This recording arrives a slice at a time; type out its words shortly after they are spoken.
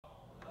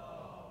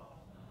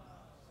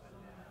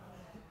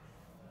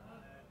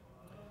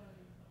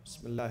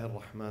بسم الله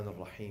الرحمن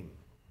الرحيم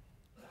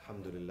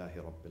الحمد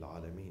لله رب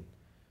العالمين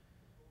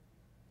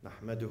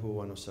نحمده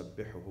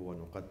ونسبحه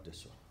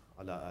ونقدسه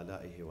على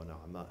آلائه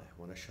ونعمائه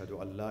ونشهد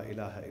أن لا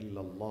إله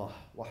إلا الله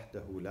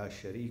وحده لا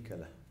شريك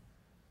له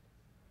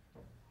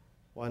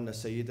وأن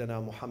سيدنا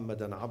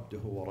محمدا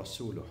عبده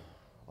ورسوله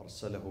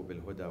أرسله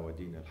بالهدى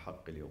ودين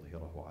الحق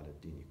ليظهره على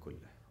الدين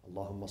كله.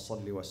 اللهم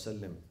صل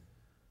وسلم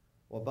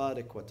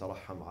وبارك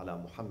وترحم على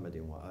محمد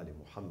وآل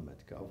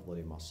محمد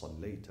كأفضل ما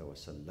صليت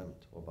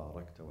وسلمت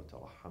وباركت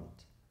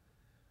وترحمت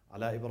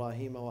على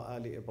إبراهيم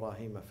وآل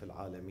إبراهيم في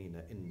العالمين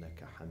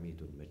إنك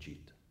حميد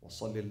مجيد.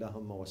 وصل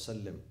اللهم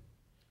وسلم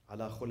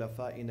على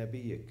خلفاء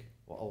نبيك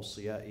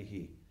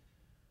وأوصيائه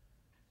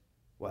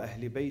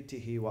وأهل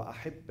بيته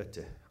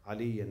وأحبته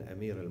علي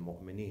أمير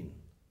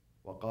المؤمنين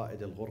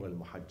وقائد الغر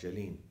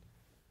المحجلين،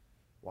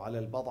 وعلى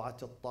البضعة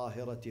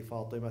الطاهرة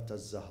فاطمة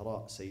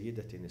الزهراء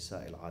سيدة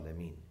نساء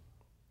العالمين،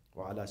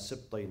 وعلى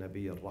سبطي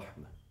نبي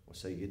الرحمة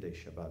وسيدي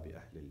شباب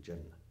أهل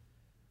الجنة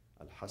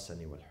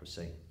الحسن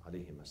والحسين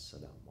عليهما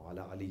السلام،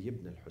 وعلى علي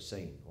بن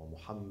الحسين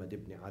ومحمد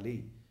بن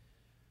علي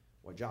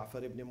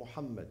وجعفر بن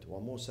محمد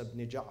وموسى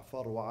بن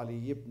جعفر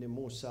وعلي بن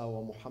موسى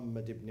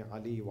ومحمد بن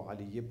علي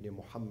وعلي بن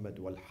محمد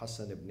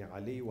والحسن بن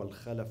علي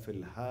والخلف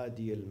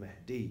الهادي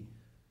المهدي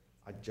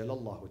عجل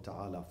الله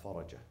تعالى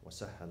فرجه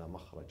وسهل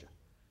مخرجه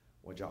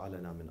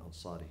وجعلنا من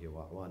أنصاره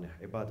وأعوانه.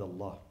 عباد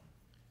الله،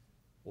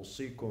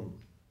 أوصيكم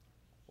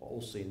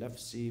وأوصي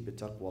نفسي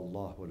بتقوى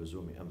الله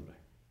ولزوم أمره.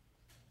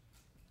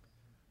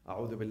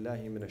 أعوذ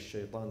بالله من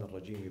الشيطان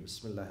الرجيم.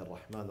 بسم الله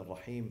الرحمن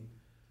الرحيم.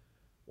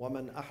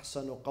 ومن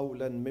أحسن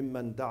قولا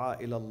ممن دعا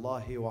إلى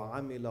الله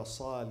وعمل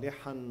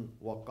صالحا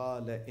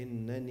وقال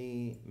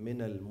إنني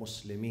من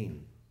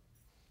المسلمين.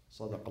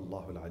 صدق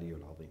الله العلي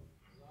العظيم.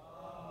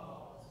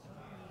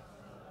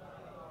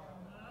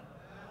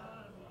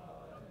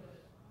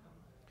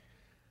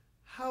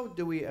 How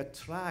do we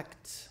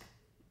attract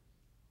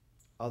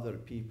other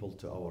people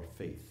to our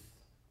faith?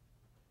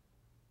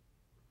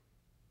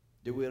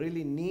 Do we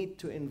really need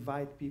to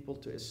invite people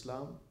to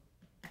Islam?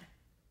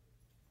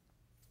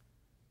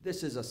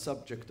 This is a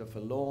subject of a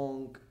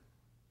long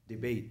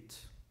debate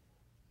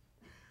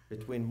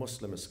between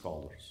Muslim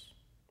scholars,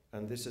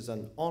 and this is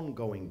an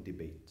ongoing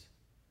debate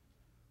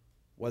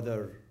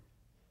whether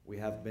we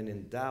have been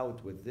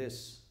endowed with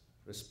this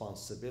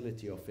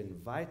responsibility of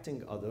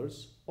inviting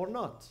others or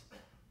not.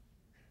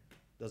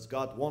 Does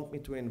God want me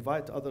to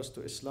invite others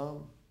to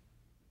Islam?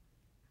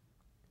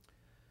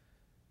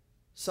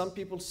 Some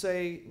people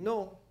say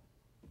no.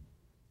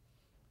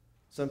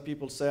 Some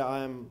people say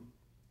I'm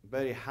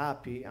very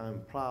happy,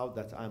 I'm proud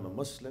that I'm a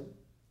Muslim,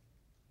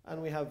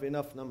 and we have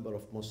enough number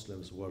of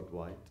Muslims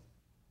worldwide,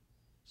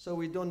 so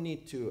we don't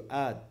need to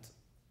add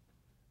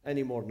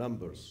any more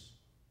numbers.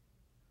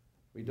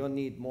 We don't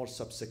need more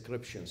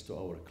subscriptions to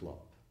our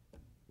club.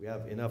 We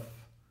have enough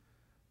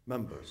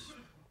members.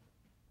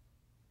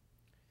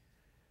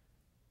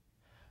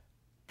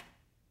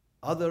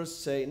 Others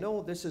say,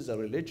 no, this is a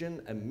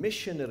religion, a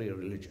missionary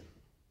religion.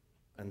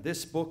 And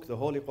this book, the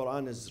Holy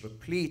Quran, is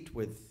replete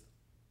with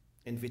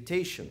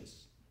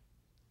invitations,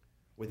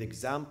 with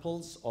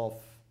examples of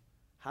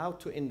how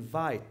to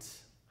invite,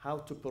 how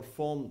to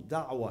perform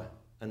da'wah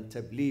and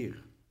tabligh,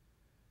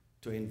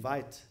 to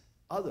invite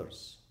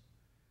others.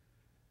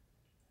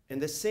 In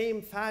the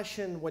same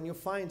fashion, when you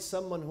find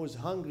someone who's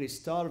hungry,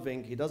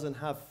 starving, he doesn't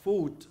have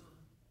food,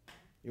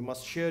 you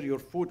must share your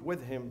food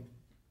with him.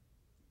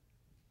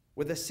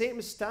 With the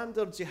same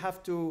standards, you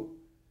have to,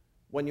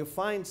 when you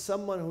find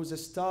someone who's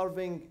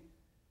starving,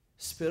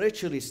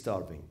 spiritually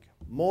starving,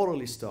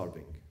 morally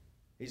starving,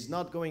 he's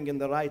not going in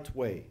the right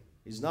way,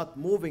 he's not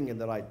moving in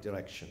the right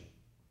direction,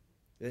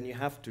 then you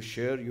have to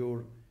share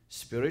your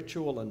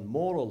spiritual and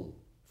moral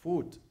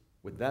food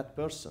with that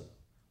person.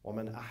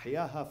 وَمَنْ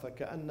أَحْيَاهَا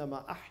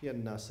فَكَأَنَّمَا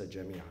أَحْيَا النَّاسَ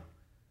جَمِيعًا.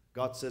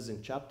 God says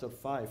in chapter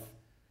 5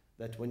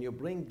 that when you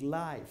bring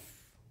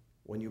life,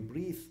 when you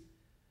breathe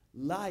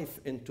life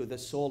into the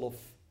soul of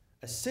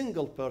a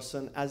single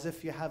person, as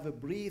if you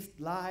have breathed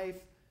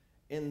life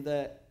in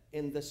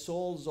the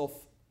souls of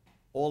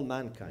all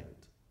mankind.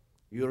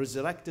 You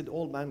resurrected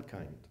all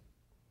mankind.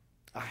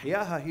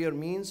 Ahyaha here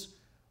means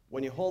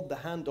when you hold the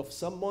hand of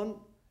someone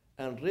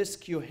and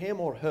rescue him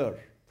or her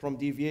from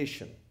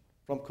deviation,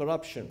 from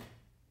corruption,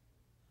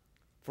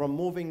 from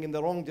moving in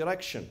the wrong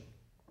direction.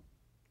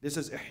 This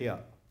is ihya.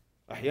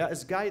 Ihya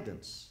is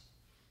guidance.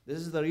 This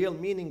is the real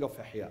meaning of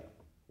ihya.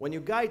 When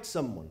you guide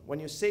someone, when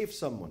you save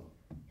someone.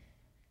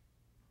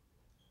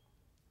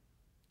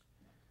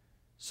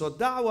 So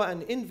da'wah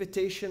and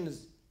invitation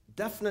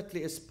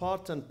definitely is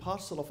part and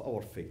parcel of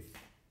our faith.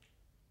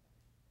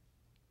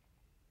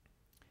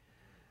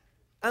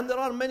 And there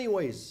are many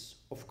ways,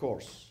 of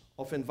course,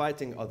 of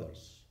inviting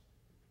others.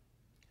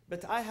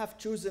 But I have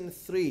chosen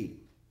three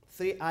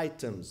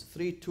items,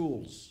 three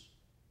tools,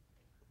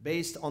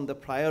 based on the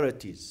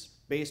priorities,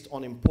 based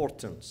on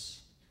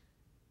importance.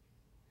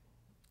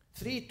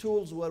 Three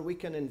tools where we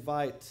can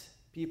invite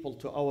people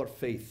to our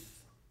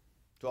faith,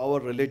 to our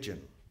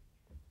religion.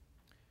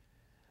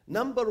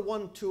 Number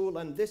one tool,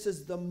 and this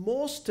is the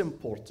most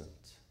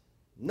important,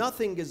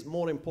 Nothing is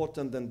more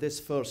important than this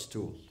first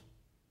tool.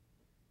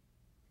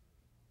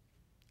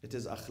 It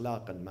is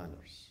akhlaq and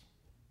manners.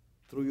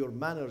 Through your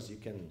manners, you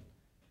can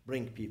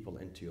bring people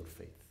into your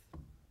faith.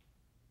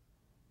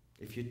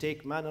 If you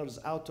take manners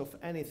out of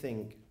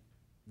anything,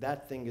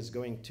 that thing is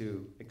going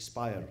to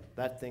expire.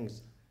 That thing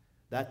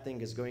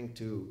is going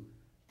to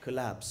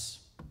collapse.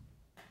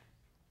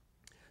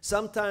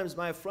 Sometimes,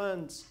 my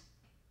friends,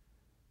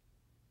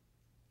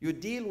 you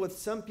deal with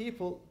some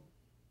people,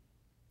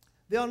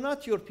 they are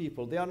not your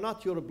people, they are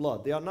not your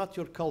blood, they are not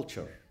your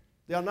culture,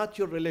 they are not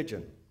your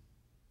religion.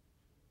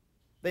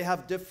 They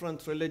have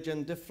different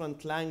religion,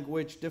 different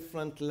language,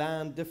 different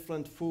land,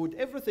 different food,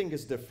 everything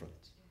is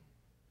different.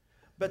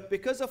 But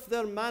because of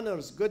their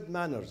manners, good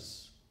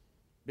manners,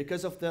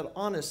 because of their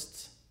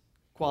honest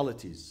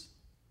qualities,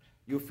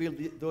 you feel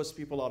those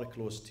people are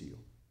close to you.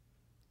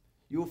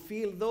 You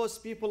feel those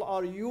people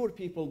are your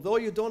people, though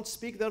you don't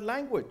speak their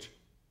language.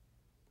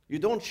 You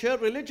don't share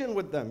religion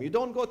with them. You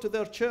don't go to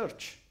their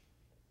church.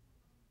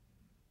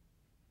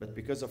 But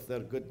because of their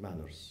good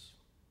manners,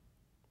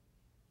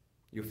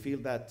 you feel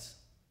that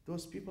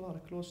those people are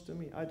close to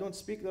me. I don't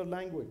speak their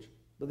language,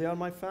 but they are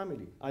my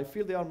family. I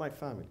feel they are my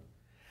family.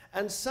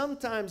 And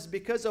sometimes,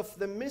 because of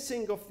the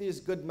missing of these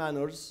good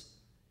manners,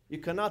 you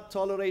cannot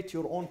tolerate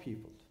your own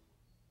people.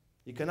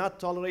 You cannot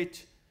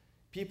tolerate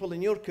people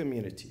in your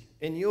community,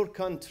 in your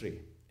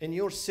country, in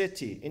your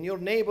city, in your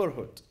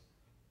neighborhood.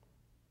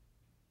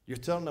 You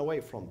turn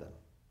away from them.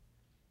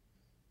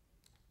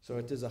 So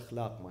it is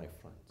akhlaq, my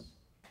friends.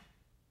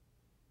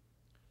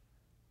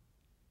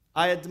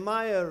 I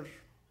admire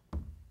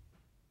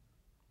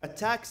a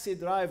taxi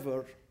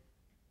driver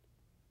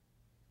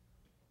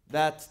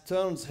that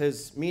turns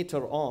his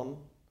meter on,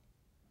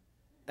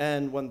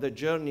 and when the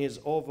journey is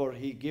over,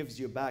 he gives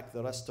you back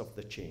the rest of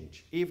the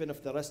change. Even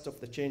if the rest of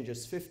the change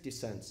is 50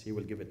 cents, he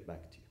will give it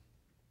back to you.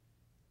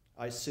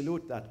 I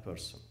salute that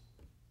person.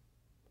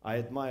 I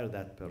admire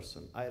that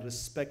person. I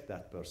respect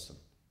that person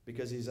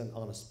because he's an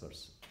honest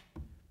person.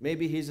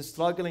 Maybe he's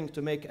struggling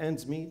to make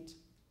ends meet.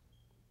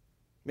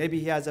 Maybe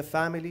he has a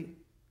family.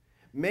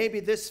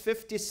 Maybe this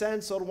 50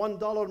 cents or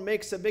 $1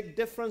 makes a big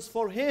difference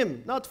for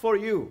him, not for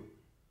you.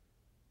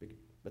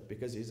 But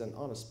because he's an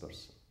honest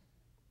person.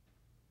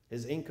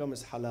 His income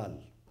is halal.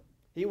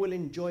 He will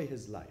enjoy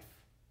his life.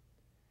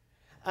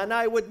 And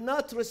I would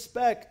not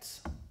respect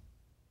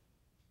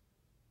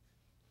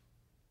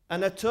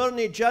an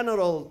attorney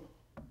general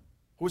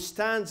who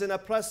stands in a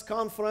press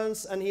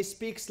conference and he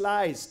speaks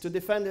lies to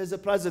defend his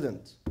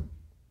president.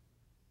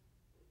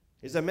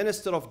 He's a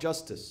minister of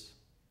justice.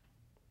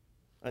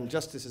 And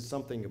justice is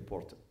something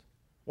important.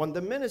 When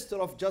the minister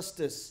of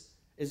justice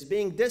is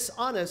being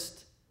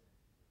dishonest,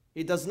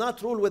 he does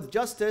not rule with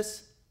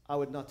justice, I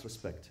would not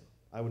respect him.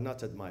 I would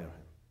not admire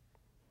him.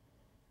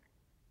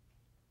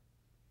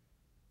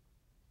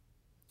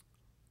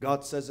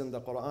 God says in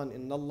the Quran,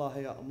 إِنَّ اللَّهَ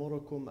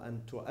يَأْمُرُكُمْ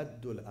أَن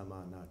تُؤَدُّوا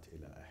الْأَمَانَاتِ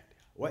إِلَى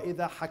أَهْلِهَا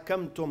وَإِذَا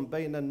حَكَمْتُمْ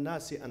بَيْنَ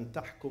النَّاسِ أَن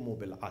تَحْكُمُوا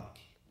بِالْعَدْلِ.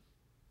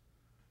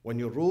 When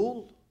you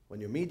rule, when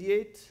you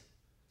mediate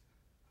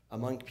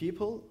among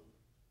people,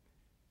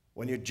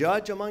 when you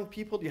judge among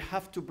people, you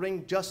have to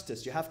bring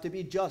justice. You have to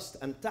be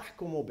just. أَن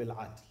تَحْكُمُوا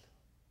بِالْعَدْلِ.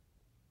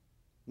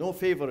 No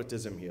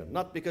favoritism here.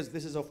 Not because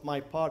this is of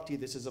my party,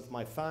 this is of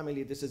my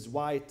family, this is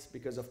white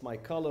because of my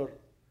color.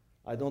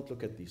 I don't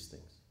look at these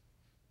things.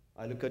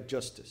 I look at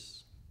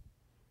justice.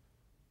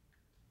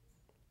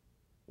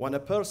 When a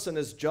person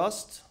is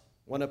just,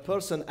 when a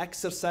person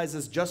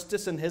exercises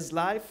justice in his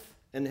life,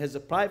 in his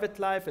private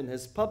life, in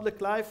his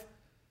public life,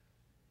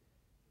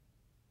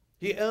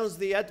 he earns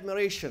the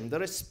admiration, the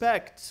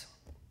respect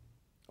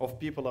of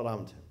people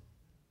around him.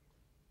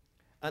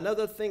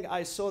 Another thing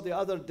I saw the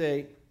other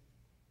day,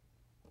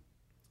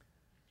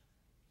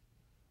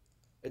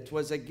 it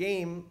was a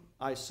game,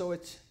 I saw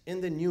it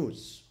in the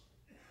news,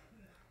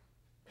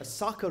 a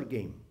soccer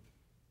game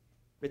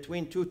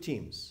between two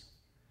teams.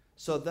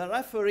 So the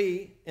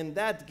referee in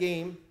that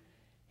game,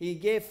 he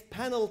gave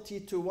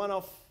penalty to one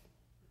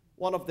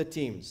of the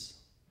teams.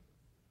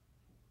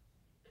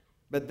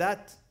 But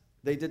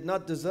they did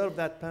not deserve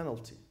that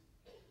penalty.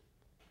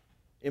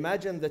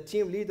 Imagine the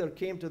team leader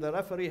came to the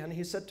referee and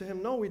he said to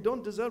him, "No, we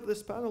don't deserve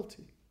this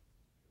penalty.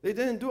 They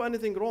didn't do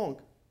anything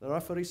wrong." The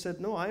referee said,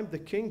 "No, I am the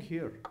king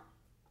here.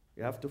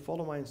 You have to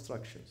follow my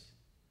instructions."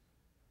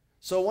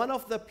 So one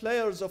of the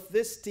players of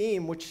this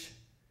team, which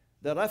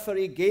the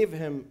referee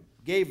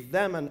gave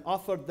them and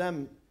offered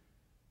them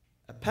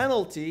a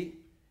penalty,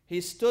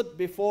 he stood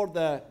before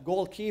the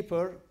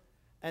goalkeeper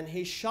and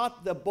he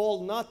shot the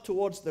ball not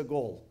towards the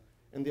goal,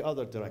 in the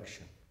other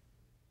direction.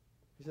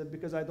 He said,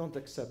 "Because I don't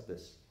accept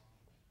this.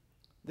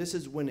 This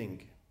is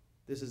winning.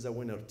 This is a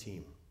winner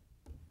team."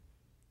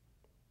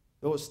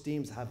 Those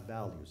teams have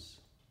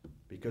values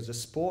because a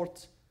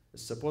sport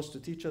is supposed to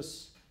teach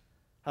us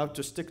how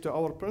to stick to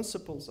our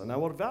principles and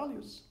our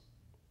values.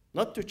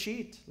 Not to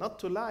cheat, not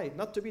to lie,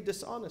 not to be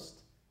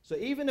dishonest. So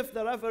even if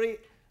the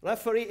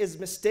referee is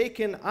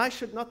mistaken, I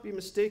should not be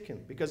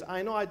mistaken because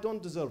I know I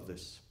don't deserve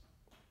this.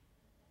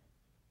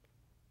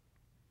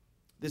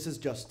 This is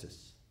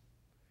justice.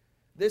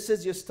 This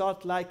is you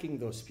start liking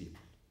those people.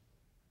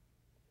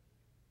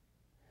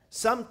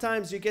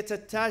 Sometimes you get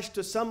attached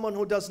to someone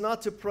who does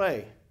not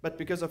pray, but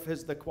because of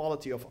the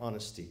quality of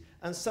honesty.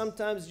 And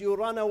sometimes you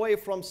run away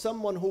from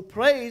someone who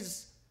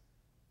prays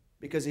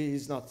because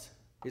he's not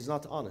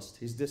honest,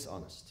 he's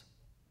dishonest.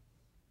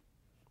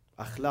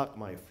 Akhlaq,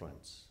 my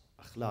friends.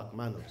 Akhlaq,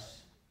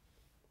 manners.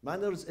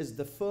 Manners is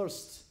the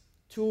first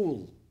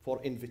tool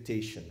for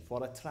invitation,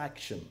 for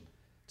attraction,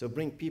 to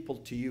bring people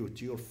to you,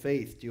 to your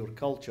faith, to your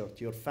culture,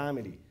 to your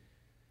family.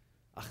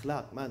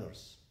 Akhlaq,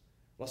 manners.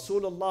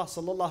 Rasulullah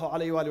sallallahu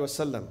alayhi wa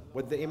sallam,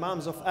 with the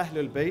Imams of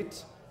Ahlul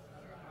Bayt,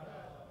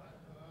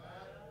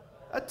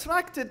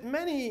 attracted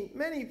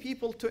many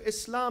people to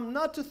Islam,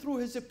 not through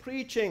his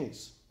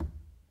preachings,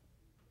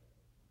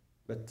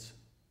 but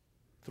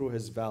through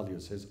his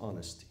values, his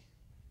honesty,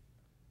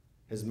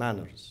 his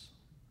manners.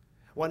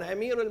 When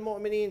Amir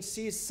al-Mu'mineen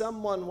sees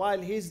someone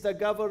while he's the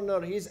governor,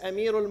 he's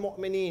Amir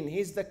al-Mu'mineen,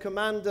 he's the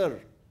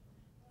commander,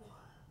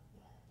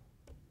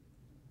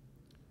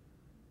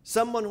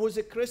 someone who's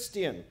a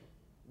Christian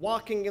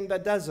walking in the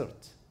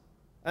desert,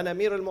 and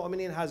Amir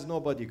al-Mu'mineen has no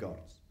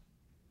bodyguards.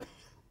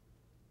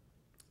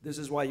 This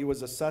is why he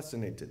was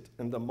assassinated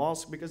in the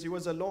mosque, because he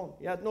was alone.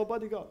 He had no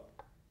bodyguard.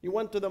 He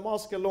went to the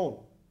mosque alone.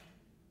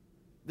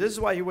 This is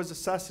why he was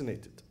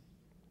assassinated.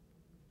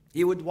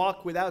 He would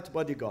walk without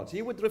bodyguards.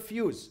 He would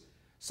refuse.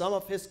 Some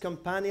of his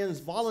companions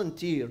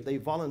volunteer. They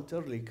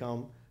voluntarily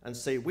come and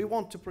say, we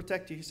want to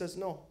protect you. He says,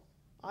 no,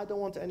 I don't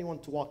want anyone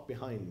to walk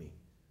behind me.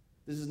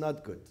 This is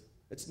not good.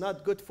 It's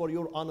not good for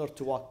your honor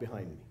to walk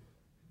behind me.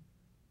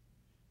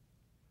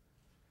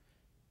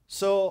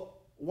 So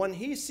when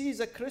he sees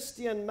a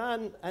Christian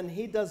man and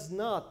he does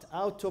not,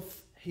 out of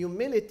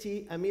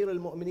humility, Amir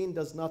al-Mu'mineen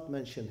does not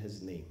mention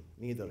his name,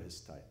 neither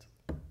his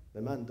title.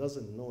 The man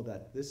doesn't know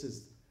that this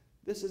is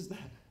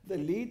the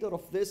leader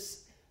of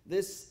this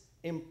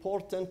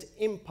important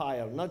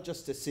empire, not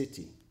just a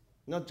city,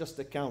 not just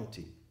a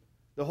county,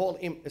 the whole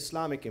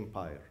Islamic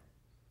empire.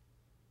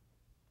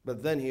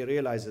 But then he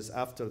realizes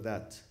after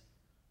that,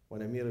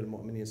 when Amir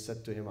al-Mu'mineen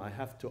said to him, I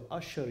have to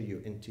usher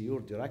you into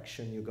your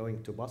direction, you're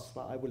going to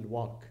Basra, I will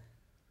walk.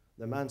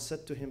 The man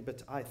said to him,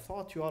 but I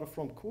thought you are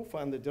from Kufa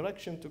and the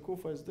direction to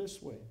Kufa is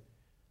this way.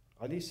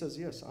 Ali says,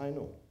 yes, I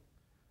know.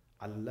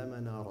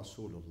 Allamana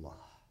Rasulullah.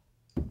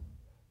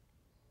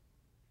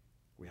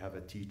 We have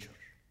a teacher,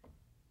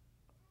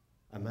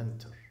 a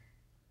mentor,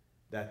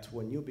 that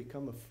when you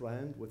become a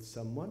friend with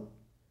someone,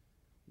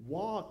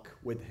 walk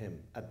with him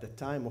at the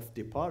time of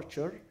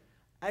departure,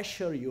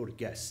 usher your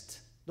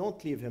guest.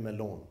 Don't leave him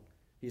alone.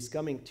 He's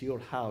coming to your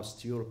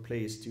house, to your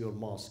place, to your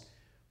mosque.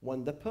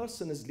 When the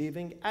person is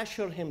leaving,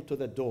 usher him to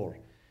the door.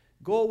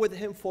 Go with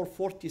him for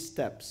 40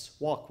 steps.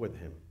 Walk with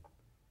him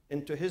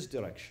into his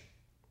direction.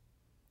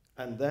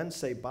 And then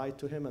say bye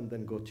to him and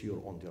then go to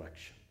your own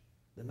direction.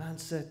 The man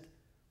said,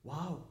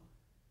 wow,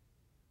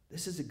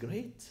 this is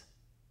great.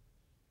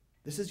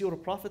 This is your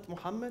Prophet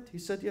Muhammad? He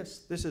said, yes,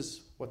 this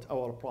is what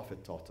our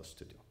Prophet taught us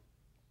to do.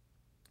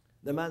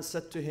 The man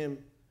said to him,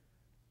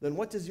 then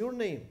what is your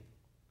name?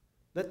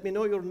 Let me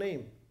know your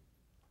name.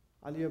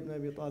 Ali ibn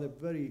Abi Talib,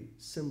 very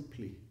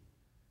simply,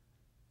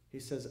 he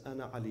says,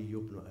 Ana Ali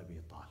ibn Abi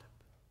Talib.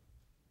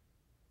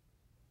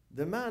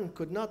 The man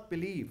could not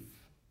believe.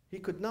 He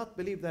could not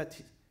believe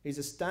that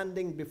he's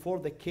standing before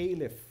the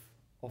caliph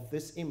of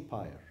this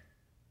empire.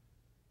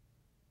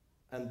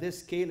 And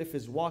this caliph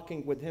is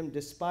walking with him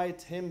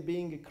despite him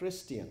being a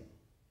Christian.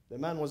 The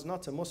man was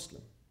not a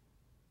Muslim.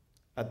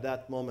 At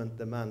that moment,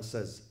 the man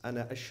says,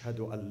 Ana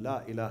ashhadu an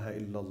la ilaha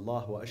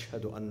illallah wa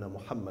ashhadu anna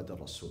Muhammadan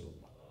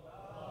Rasulullah.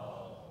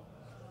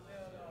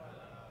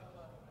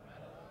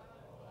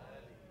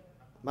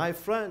 My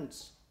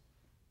friends,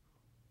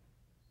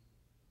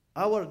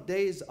 our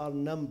days are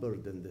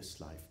numbered in this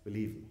life,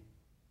 believe me.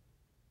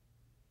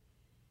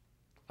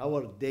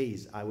 Our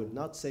days, I would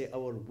not say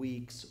our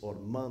weeks or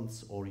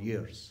months or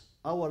years.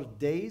 Our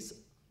days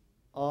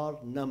are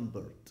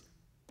numbered.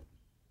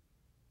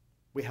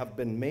 We have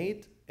been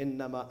made,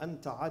 إِنَّمَا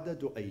أَنْتَ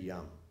عَدَدُ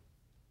أَيَّامٍ.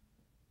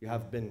 You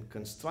have been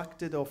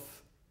constructed of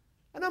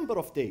a number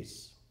of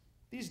days.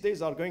 These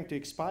days are going to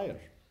expire.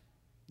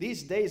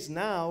 These days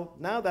now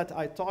that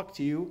I talk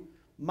to you,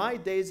 my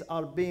days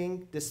are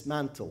being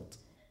dismantled.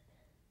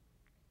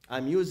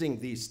 I'm using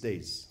these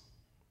days.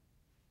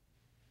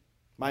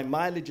 My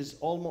mileage is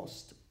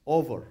almost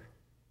over.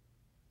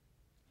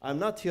 I'm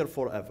not here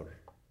forever.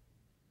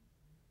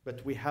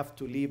 But we have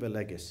to leave a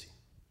legacy.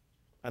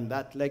 And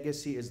that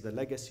legacy is the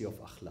legacy of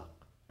akhlaq.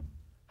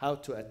 How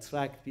to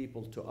attract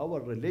people to our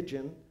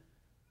religion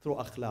through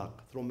akhlaq,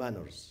 through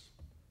manners,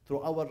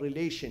 through our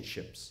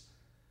relationships.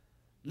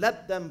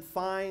 Let them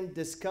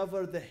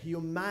discover the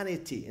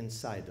humanity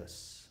inside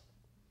us.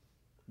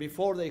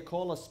 Before they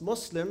call us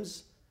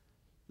Muslims,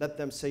 let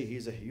them say,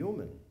 he's a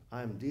human.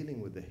 I am dealing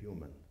with a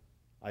human.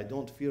 I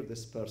don't fear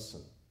this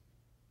person.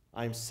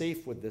 I'm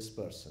safe with this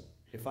person.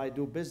 If I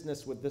do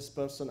business with this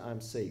person,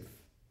 I'm safe.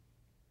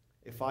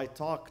 If I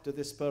talk to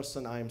this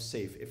person, I'm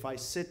safe. If I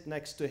sit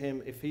next to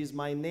him, if he's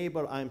my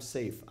neighbor, I'm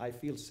safe. I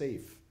feel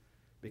safe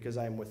because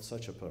I'm with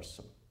such a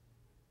person.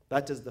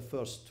 That is the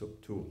first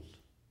tool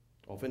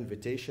of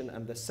invitation.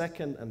 And the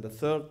second and the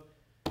third,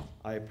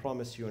 I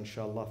promise you,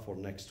 inshallah, for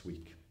next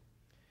week.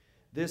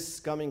 This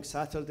coming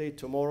Saturday,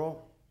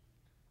 tomorrow,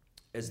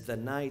 is the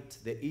night,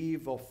 the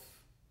eve of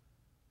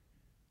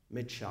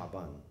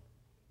mid-Sha'ban.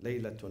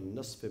 Laylatun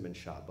Nisf min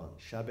Sha'ban.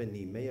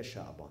 Shabani Maya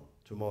Sha'ban.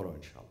 Tomorrow,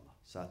 inshallah,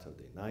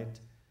 Saturday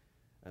night.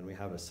 And we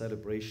have a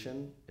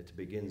celebration. It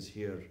begins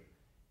here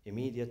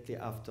immediately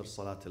after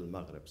Salat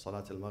al-Maghrib.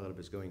 Salat al-Maghrib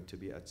is going to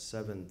be at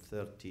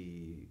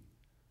 7:38,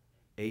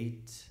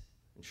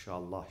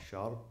 inshallah,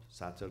 sharp,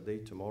 Saturday,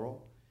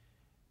 tomorrow.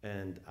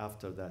 And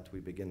after that, we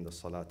begin the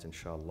Salat,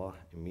 inshallah,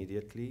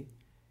 immediately.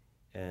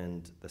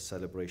 And the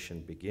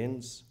celebration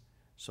begins.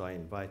 So I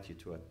invite you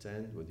to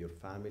attend with your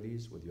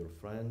families, with your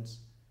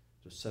friends,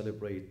 to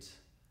celebrate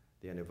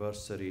the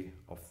anniversary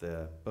of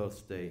the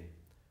birthday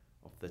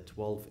of the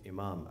 12th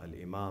Imam,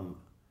 Al-Imam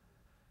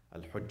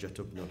Al-Hujjat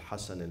ibn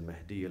al-Hasan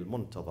al-Mahdi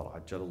al-Muntadhar,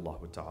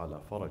 Ajjalallahu ta'ala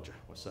farajah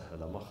wa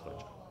sahala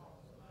makhrajah.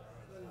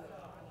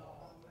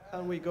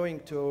 And we're going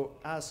to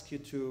ask you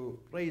to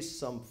raise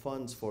some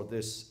funds for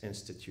this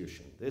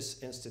institution.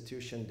 This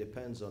institution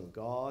depends on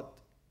God,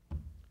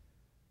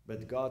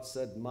 but God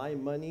said, my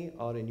money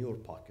are in your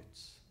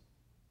pockets.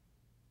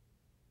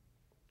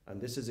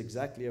 And this is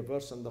exactly a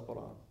verse in the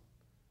Quran.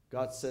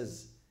 God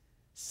says,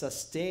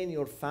 sustain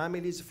your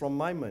families from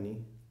my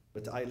money,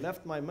 but I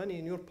left my money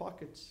in your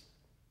pockets.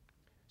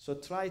 So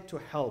try to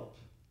help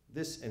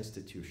this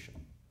institution.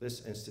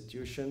 This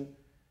institution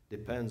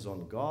depends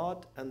on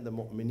God and the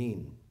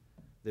mu'mineen,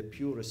 the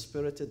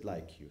pure-spirited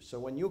like you. So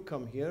when you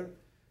come here,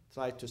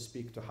 try to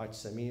speak to Haj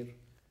Samir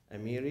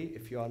Amiri.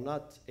 If you are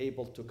not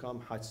able to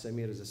come, Haj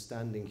Samir is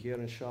standing here,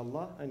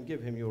 inshallah, and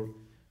give him your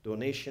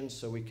donations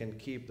so we can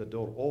keep the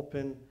door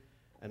open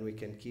and we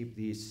can keep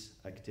these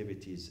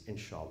activities,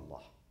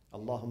 inshallah.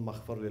 Allahumma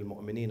aghfir lil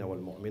mu'minina wal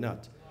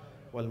mu'minat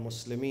wal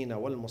muslimina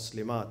wal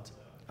muslimat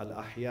al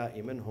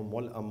ahya'i minhum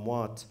wal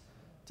amwat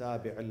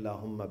تابع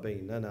اللهم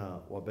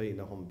بيننا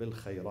وبينهم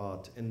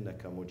بالخيرات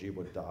إنك مجيب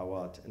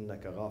الدعوات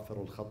إنك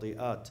غافر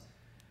الخطيئات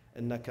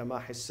إنك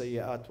ماحي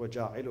السيئات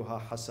وجاعلها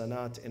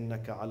حسنات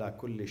إنك على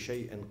كل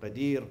شيء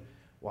قدير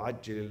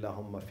وعجل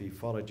اللهم في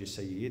فرج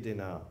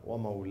سيدنا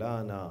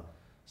ومولانا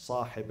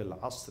صاحب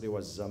العصر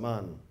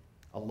والزمان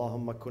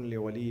اللهم كن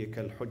لوليك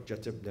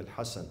الحجة ابن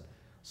الحسن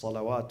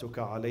صلواتك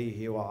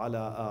عليه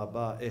وعلى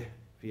آبائه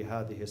في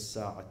هذه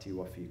الساعة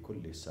وفي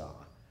كل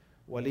ساعة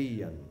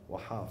وليا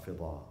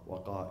وحافظا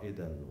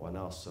وقائدا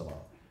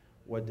وناصرا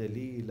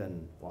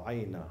ودليلا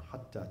وعينا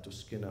حتى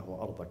تسكنه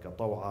أرضك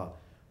طوعا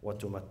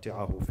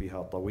وتمتعه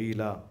فيها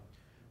طويلا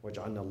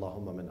واجعلنا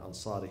اللهم من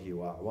أنصاره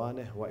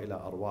وأعوانه وإلى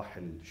أرواح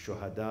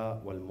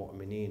الشهداء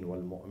والمؤمنين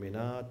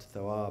والمؤمنات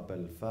ثواب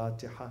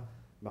الفاتحة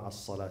مع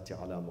الصلاة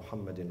على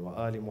محمد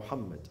وآل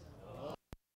محمد